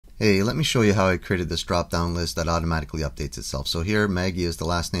Hey, let me show you how I created this drop-down list that automatically updates itself. So here, Maggie is the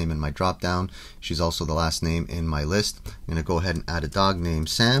last name in my drop-down. She's also the last name in my list. I'm going to go ahead and add a dog named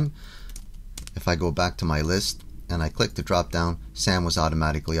Sam. If I go back to my list and I click the drop-down, Sam was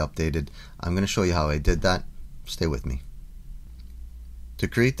automatically updated. I'm going to show you how I did that. Stay with me. To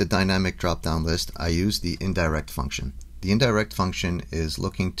create the dynamic drop-down list, I use the indirect function. The indirect function is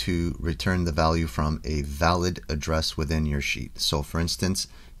looking to return the value from a valid address within your sheet. So for instance,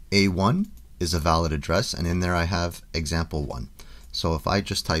 A1 is a valid address, and in there I have example 1. So if I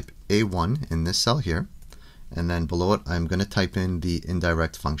just type A1 in this cell here, and then below it I'm going to type in the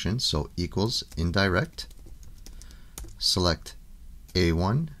indirect function, so equals indirect, select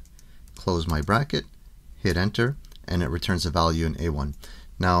A1, close my bracket, hit enter, and it returns a value in A1.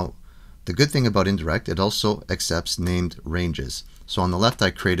 Now, the good thing about indirect, it also accepts named ranges. So on the left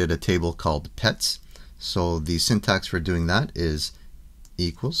I created a table called pets. So the syntax for doing that is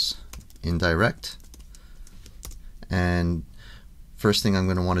equals indirect, and first thing I'm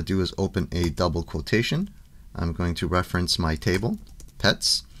going to want to do is open a double quotation. I'm going to reference my table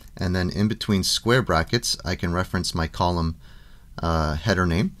pets, and then in between square brackets I can reference my column header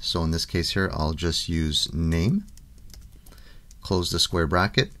name. So in this case here I'll just use name, close the square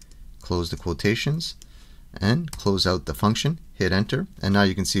bracket, close the quotations, and close out the function, hit enter, and now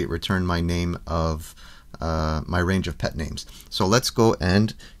you can see it returned my name of my range of pet names. So let's go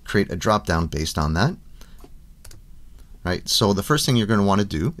and create a drop down based on that. Right, so the first thing you're going to want to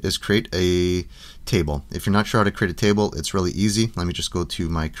do is create a table. If you're not sure how to create a table, it's really easy. Let me just go to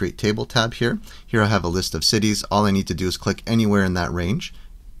my Create Table tab here. Here I have a list of cities. All I need to do is click anywhere in that range,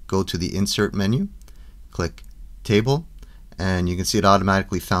 go to the Insert menu, click Table, and you can see it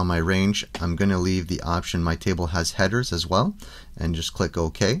automatically found my range. I'm going to leave the option my table has headers as well, and just click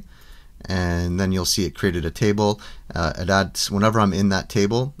OK. And then you'll see it created a table. It adds, whenever I'm in that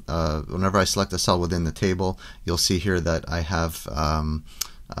table, whenever I select a cell within the table, you'll see here that I have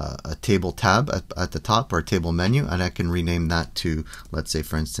a table tab at the top, or a table menu, and I can rename that to, let's say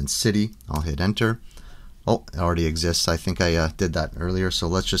for instance, city. I'll hit enter. Oh, it already exists. I think I did that earlier, so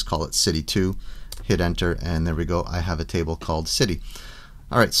let's just call it city 2. Hit enter, and there we go. I have a table called city.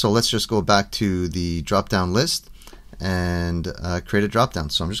 Alright, so let's just go back to the drop down list and create a drop down.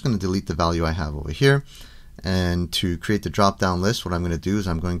 So I'm just going to delete the value I have over here, and to create the drop down list, what I'm going to do is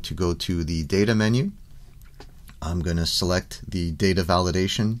I'm going to go to the data menu. I'm going to select the data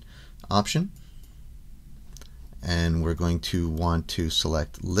validation option, and we're going to want to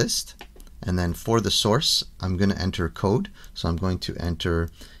select list, and then for the source I'm going to enter code. So I'm going to enter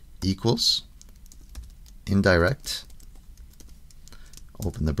equals indirect,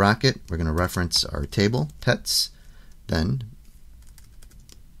 open the bracket, we're going to reference our table pets, then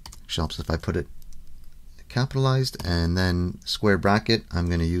actually helps if I put it capitalized, and then square bracket, I'm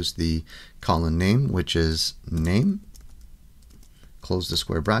going to use the column name, which is name, close the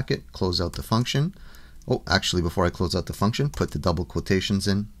square bracket, close out the function. Oh, actually before I close out the function, put the double quotations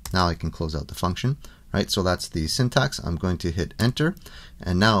in. Now I can close out the function. Right, so that's the syntax. I'm going to hit enter,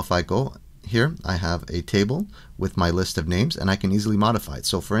 and now if I go here, I have a table with my list of names, and I can easily modify it.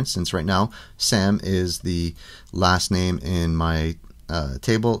 So for instance, right now Sam is the last name in my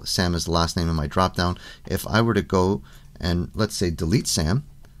table. Sam is the last name in my dropdown. If I were to go and let's say delete Sam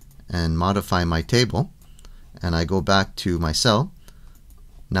and modify my table, and I go back to my cell,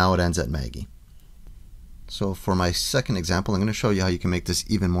 now it ends at Maggie. So for my second example, I'm going to show you how you can make this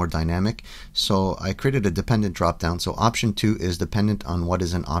even more dynamic. So I created a dependent dropdown. So option 2 is dependent on what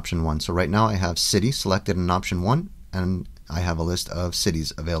is in option 1. So right now I have city selected in option 1, and I have a list of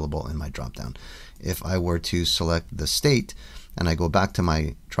cities available in my dropdown. If I were to select the state and I go back to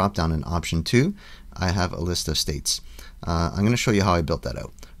my dropdown in option 2, I have a list of states. I'm going to show you how I built that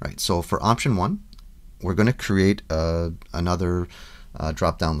out. Right. So for option 1, we're going to create another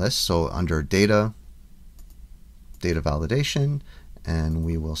dropdown list. So under data validation, and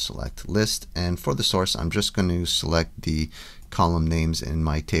we will select list, and for the source I'm just going to select the column names in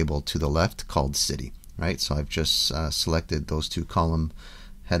my table to the left called city. Right, so I've just selected those two column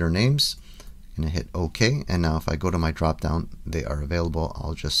header names. I'm going to hit OK, and now if I go to my drop down, they are available.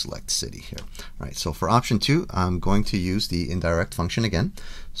 I'll just select city here. Right, so for option 2 I'm going to use the indirect function again.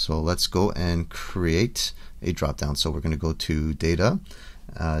 So let's go and create a drop down. So we're going to go to data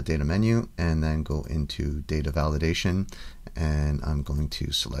menu, and then go into data validation, and I'm going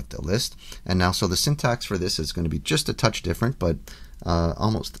to select a list. And now, so the syntax for this is going to be just a touch different, but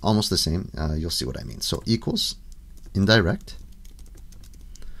almost the same. You'll see what I mean. So equals indirect,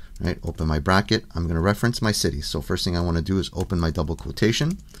 right, open my bracket, I'm going to reference my city. So first thing I want to do is open my double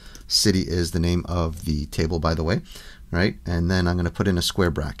quotation, City is the name of the table, by the way, right? And then I'm going to put in a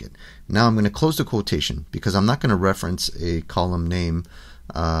square bracket. Now I'm going to close the quotation because I'm not going to reference a column name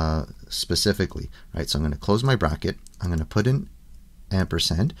specifically, right? So I'm going to close my bracket. I'm going to put in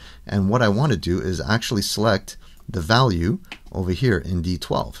ampersand, and what I want to do is actually select the value over here in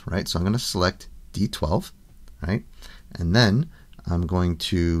D12, right? So I'm going to select D12, right? And then I'm going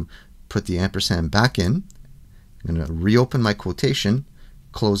to put the ampersand back in. I'm going to reopen my quotation,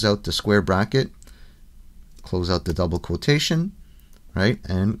 close out the square bracket, close out the double quotation, right?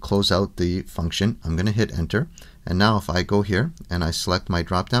 And close out the function. I'm going to hit enter. And now if I go here and I select my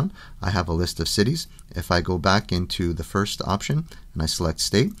drop down, I have a list of cities. If I go back into the first option and I select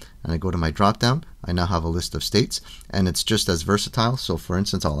state and I go to my drop down, I now have a list of states, and it's just as versatile. So for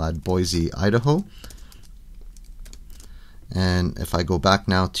instance, I'll add Boise, Idaho. And if I go back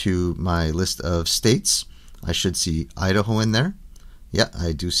now to my list of states, I should see Idaho in there. Yeah,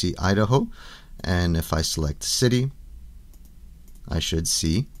 I do see Idaho. And if I select city, I should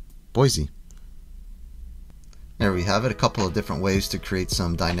see Boise. There we have it, a couple of different ways to create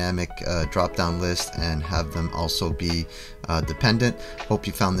some dynamic drop-down list and have them also be dependent. Hope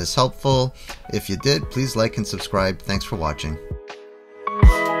you found this helpful. If you did, please like and subscribe. Thanks for watching.